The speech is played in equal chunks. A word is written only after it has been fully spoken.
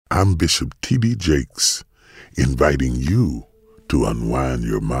I'm Bishop T.D. Jakes, inviting you to unwind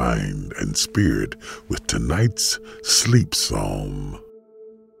your mind and spirit with tonight's sleep psalm.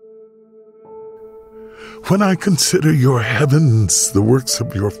 When I consider your heavens, the works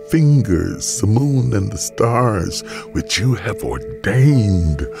of your fingers, the moon and the stars, which you have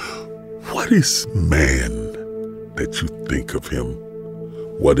ordained, what is man that you think of him?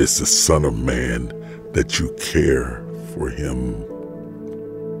 What is the Son of Man that you care for him?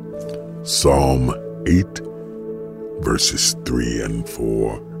 Psalm 8, verses 3 and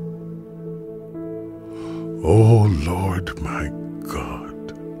 4. O Lord my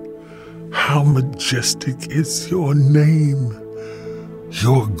God, how majestic is your name!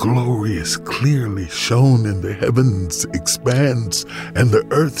 Your glory is clearly shown in the heavens' expanse and the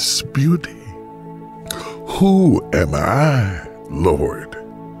earth's beauty. Who am I, Lord,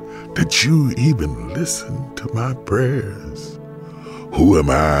 that you even listen to my prayers? Who am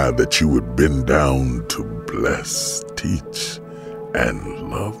I that you would bend down to bless, teach, and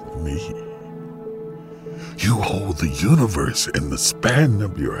love me? You hold the universe in the span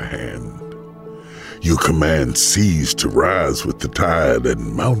of your hand. You command seas to rise with the tide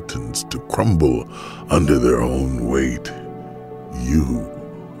and mountains to crumble under their own weight. You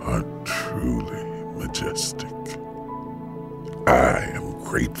are truly majestic. I am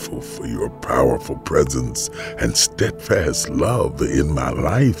grateful for your powerful presence and steadfast love in my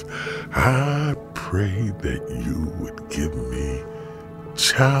life. I pray that you would give me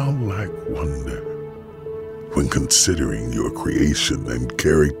childlike wonder when considering your creation and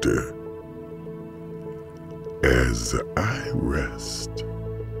character. As I rest,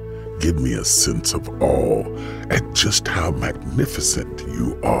 give me a sense of awe at just how magnificent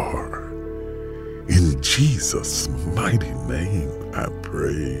you are. In Jesus' mighty name I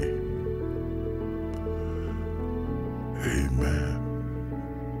pray. Amen.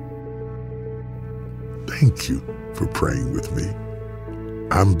 Thank you for praying with me.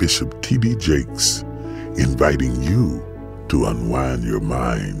 I'm Bishop T.D. Jakes, inviting you to unwind your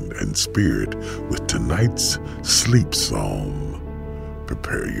mind and spirit with tonight's sleep psalm.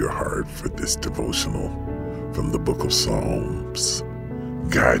 Prepare your heart for this devotional from the book of Psalms,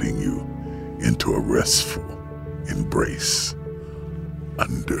 guiding you into a restful embrace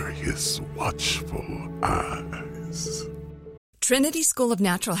under his watchful eyes. Trinity School of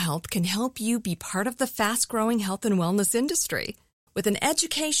Natural Health can help you be part of the fast-growing health and wellness industry. With an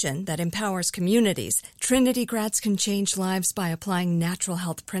education that empowers communities, Trinity grads can change lives by applying natural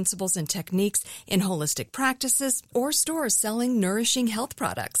health principles and techniques in holistic practices or stores selling nourishing health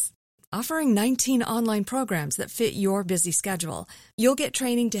products. Offering 19 online programs that fit your busy schedule, you'll get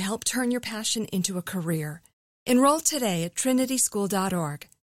training to help turn your passion into a career. Enroll today at trinityschool.org.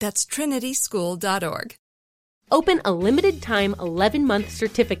 That's trinityschool.org. Open a limited-time 11-month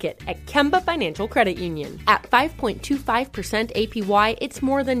certificate at Kemba Financial Credit Union. At 5.25% APY, it's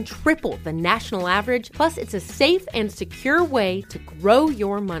more than triple the national average, plus it's a safe and secure way to grow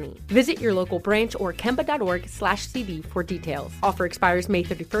your money. Visit your local branch or kemba.org/cd for details. Offer expires May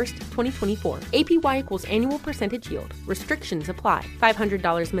 31st, 2024. APY equals annual percentage yield. Restrictions apply.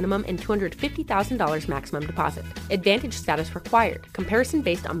 $500 minimum and $250,000 maximum deposit. Advantage status required. Comparison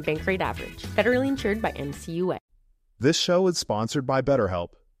based on bank rate average. Federally insured by NCUA. This show is sponsored by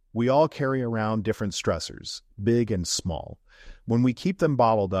BetterHelp. We all carry around different stressors, big and small. When we keep them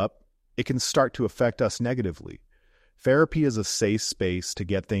bottled up, it can start to affect us negatively. Therapy is a safe space to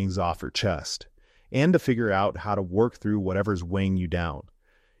get things off your chest and to figure out how to work through whatever's weighing you down.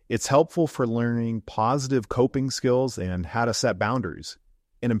 It's helpful for learning positive coping skills and how to set boundaries.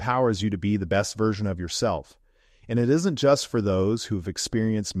 It empowers you to be the best version of yourself. And it isn't just for those who've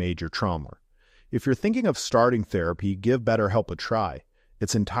experienced major trauma. If you're thinking of starting therapy, give BetterHelp a try.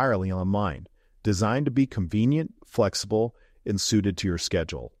 It's entirely online, designed to be convenient, flexible, and suited to your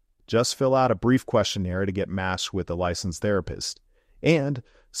schedule. Just fill out a brief questionnaire to get matched with a licensed therapist. And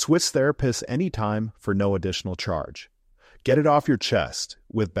switch therapists anytime for no additional charge. Get it off your chest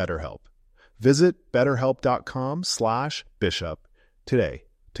with BetterHelp. Visit betterhelp.com/bishop today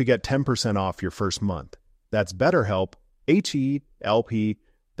to get 10% off your first month. That's BetterHelp, HELP.com/bishop.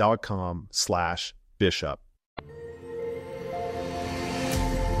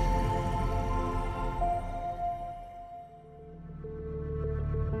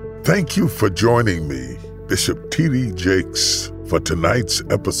 Thank you for joining me, Bishop T.D. Jakes, for tonight's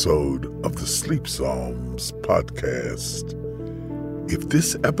episode of the Sleep Psalms podcast. If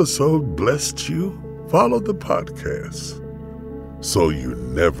this episode blessed you, follow the podcast so you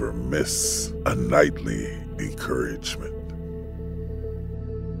never miss a nightly encouragement.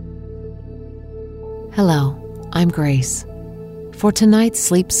 Hello, I'm Grace. For tonight's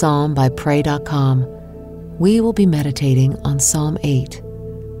sleep psalm by Pray.com, we will be meditating on Psalm 8.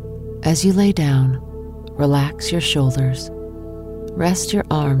 As you lay down, relax your shoulders, rest your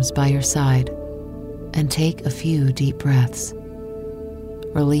arms by your side, and take a few deep breaths.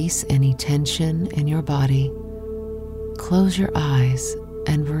 Release any tension in your body. Close your eyes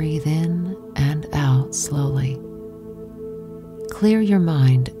and breathe in and out slowly. Clear your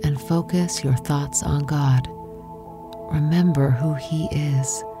mind and focus your thoughts on God. Remember who He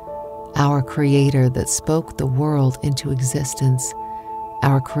is, our Creator that spoke the world into existence,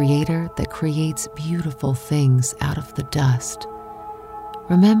 our Creator that creates beautiful things out of the dust.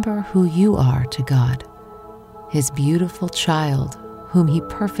 Remember who you are to God, His beautiful child, whom He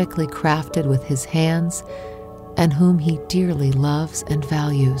perfectly crafted with His hands and whom He dearly loves and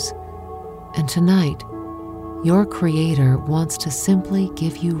values. And tonight, your Creator wants to simply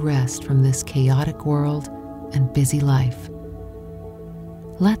give you rest from this chaotic world and busy life.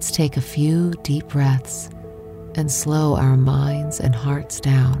 Let's take a few deep breaths and slow our minds and hearts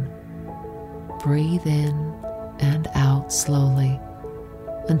down. Breathe in and out slowly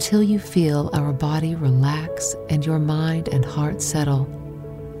until you feel our body relax and your mind and heart settle.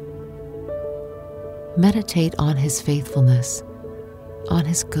 Meditate on His faithfulness, on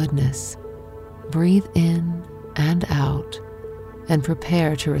His goodness. Breathe in and out and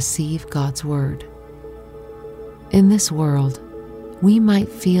prepare to receive God's word. In this world, we might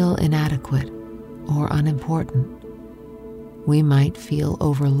feel inadequate or unimportant. We might feel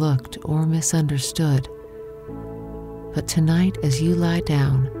overlooked or misunderstood. But tonight, as you lie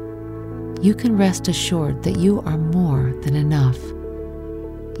down, you can rest assured that you are more than enough.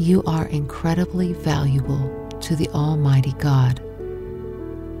 You are incredibly valuable to the Almighty God.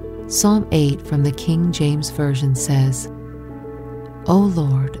 Psalm 8 from the King James Version says, O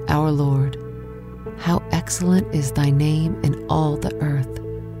Lord, our Lord, how excellent is thy name in all the earth,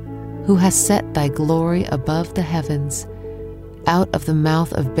 who has set thy glory above the heavens. Out of the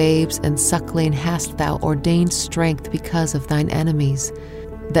mouth of babes and suckling hast thou ordained strength because of thine enemies,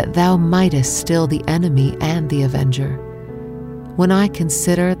 that thou mightest still the enemy and the avenger. When I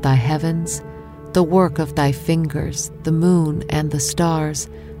consider thy heavens, the work of thy fingers, the moon and the stars,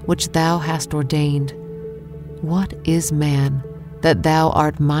 which thou hast ordained, what is man, that thou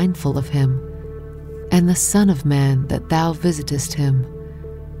art mindful of him, and the Son of Man, that thou visitest him?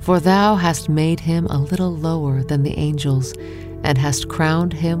 For thou hast made him a little lower than the angels, and hast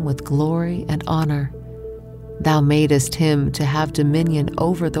crowned him with glory and honor. Thou madest him to have dominion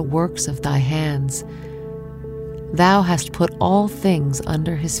over the works of thy hands. Thou hast put all things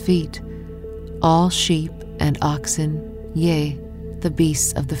under his feet, all sheep and oxen, yea, the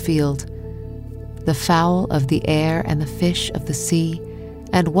beasts of the field, the fowl of the air and the fish of the sea,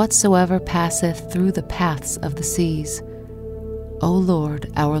 and whatsoever passeth through the paths of the seas. O Lord,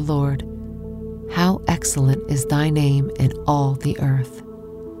 our Lord, how excellent is thy name in all the earth.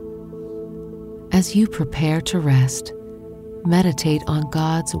 As you prepare to rest, meditate on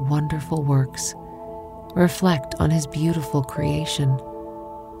God's wonderful works. Reflect on His beautiful creation,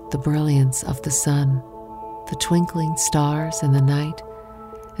 the brilliance of the sun, the twinkling stars in the night,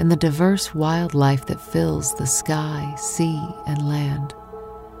 and the diverse wildlife that fills the sky, sea, and land.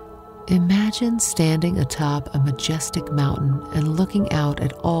 Imagine standing atop a majestic mountain and looking out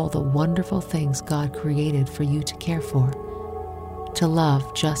at all the wonderful things God created for you to care for, to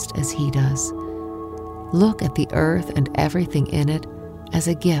love just as He does. Look at the earth and everything in it as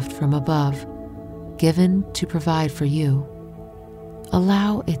a gift from above, given to provide for you.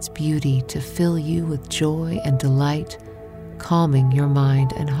 Allow its beauty to fill you with joy and delight, calming your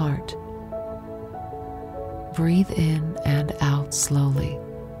mind and heart. Breathe in and out slowly.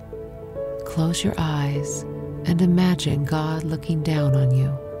 Close your eyes and imagine God looking down on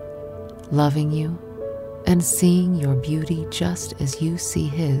you, loving you, and seeing your beauty just as you see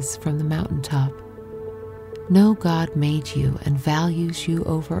His from the mountaintop. Know God made you and values you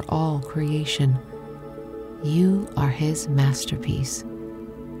over all creation. You are His masterpiece.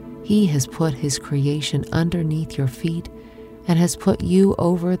 He has put His creation underneath your feet and has put you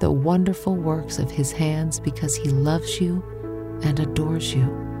over the wonderful works of His hands because He loves you and adores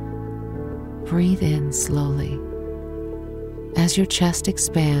you. Breathe in slowly. As your chest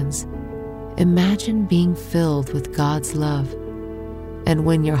expands, imagine being filled with God's love. And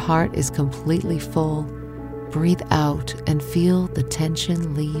when your heart is completely full, breathe out and feel the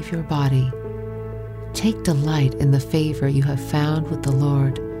tension leave your body. Take delight in the favor you have found with the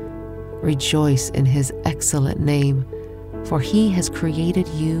Lord. Rejoice in His excellent name, for He has created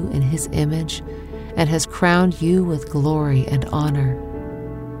you in His image and has crowned you with glory and honor.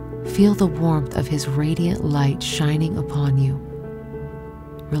 Feel the warmth of His radiant light shining upon you.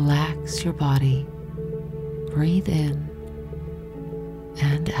 Relax your body. Breathe in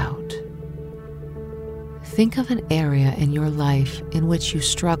and out. Think of an area in your life in which you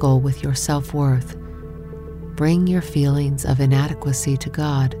struggle with your self-worth. Bring your feelings of inadequacy to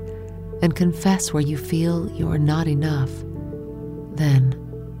God and confess where you feel you are not enough. Then,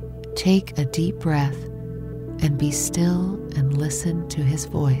 take a deep breath and be still and listen to His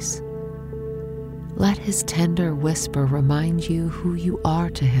voice. Let His tender whisper remind you who you are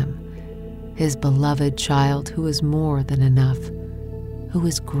to Him, His beloved child who is more than enough, who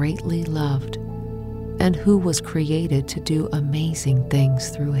is greatly loved, and who was created to do amazing things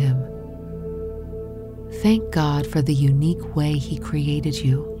through Him. Thank God for the unique way He created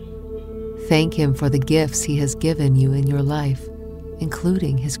you. Thank Him for the gifts He has given you in your life,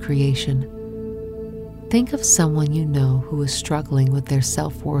 including His creation. Think of someone you know who is struggling with their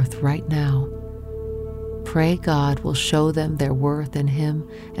self-worth right now. Pray God will show them their worth in Him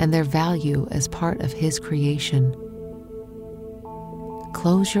and their value as part of His creation.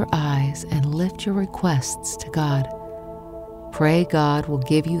 Close your eyes and lift your requests to God. Pray God will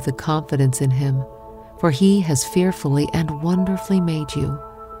give you the confidence in Him, for He has fearfully and wonderfully made you.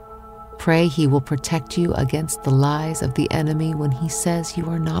 Pray He will protect you against the lies of the enemy when he says you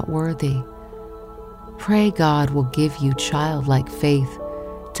are not worthy. Pray God will give you childlike faith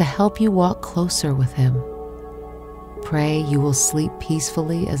to help you walk closer with Him. Pray you will sleep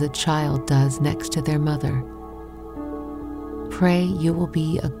peacefully as a child does next to their mother. Pray you will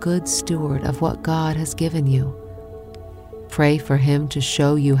be a good steward of what God has given you. Pray for Him to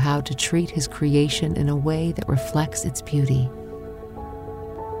show you how to treat His creation in a way that reflects its beauty.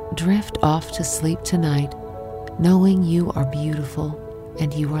 Drift off to sleep tonight, knowing you are beautiful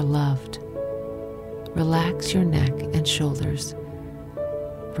and you are loved. Relax your neck and shoulders.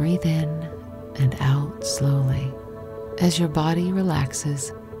 Breathe in and out slowly. As your body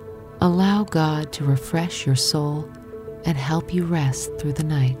relaxes, allow God to refresh your soul and help you rest through the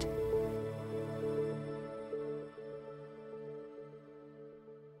night.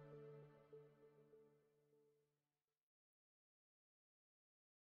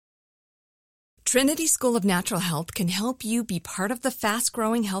 Trinity School of Natural Health can help you be part of the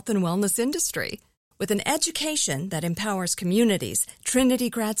fast-growing health and wellness industry. With an education that empowers communities, Trinity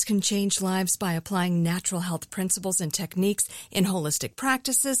grads can change lives by applying natural health principles and techniques in holistic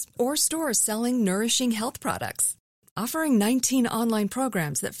practices or stores selling nourishing health products. Offering 19 online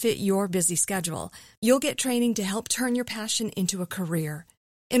programs that fit your busy schedule, you'll get training to help turn your passion into a career.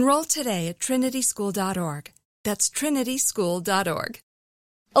 Enroll today at trinityschool.org. That's trinityschool.org.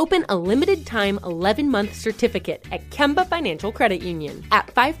 Open a limited-time 11-month certificate at Kemba Financial Credit Union. At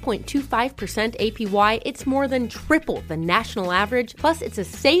 5.25% APY, it's more than triple the national average, plus it's a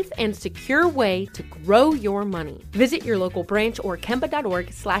safe and secure way to grow your money. Visit your local branch or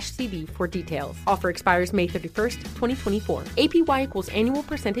kemba.org/cb for details. Offer expires May 31st, 2024. APY equals annual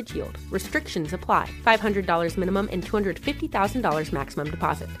percentage yield. Restrictions apply. $500 minimum and $250,000 maximum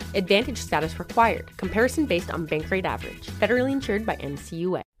deposit. Advantage status required. Comparison based on bank rate average. Federally insured by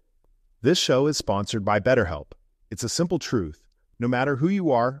NCUA. This show is sponsored by BetterHelp. It's a simple truth. No matter who you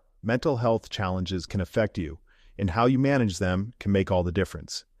are, mental health challenges can affect you, and how you manage them can make all the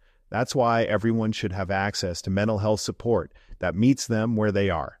difference. That's why everyone should have access to mental health support that meets them where they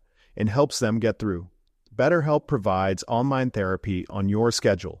are and helps them get through. BetterHelp provides online therapy on your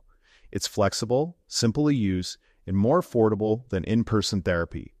schedule. It's flexible, simple to use, and more affordable than in-person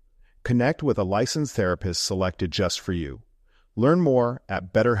therapy. Connect with a licensed therapist selected just for you. Learn more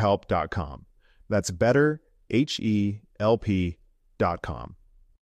at BetterHelp.com. That's BetterHelp.com.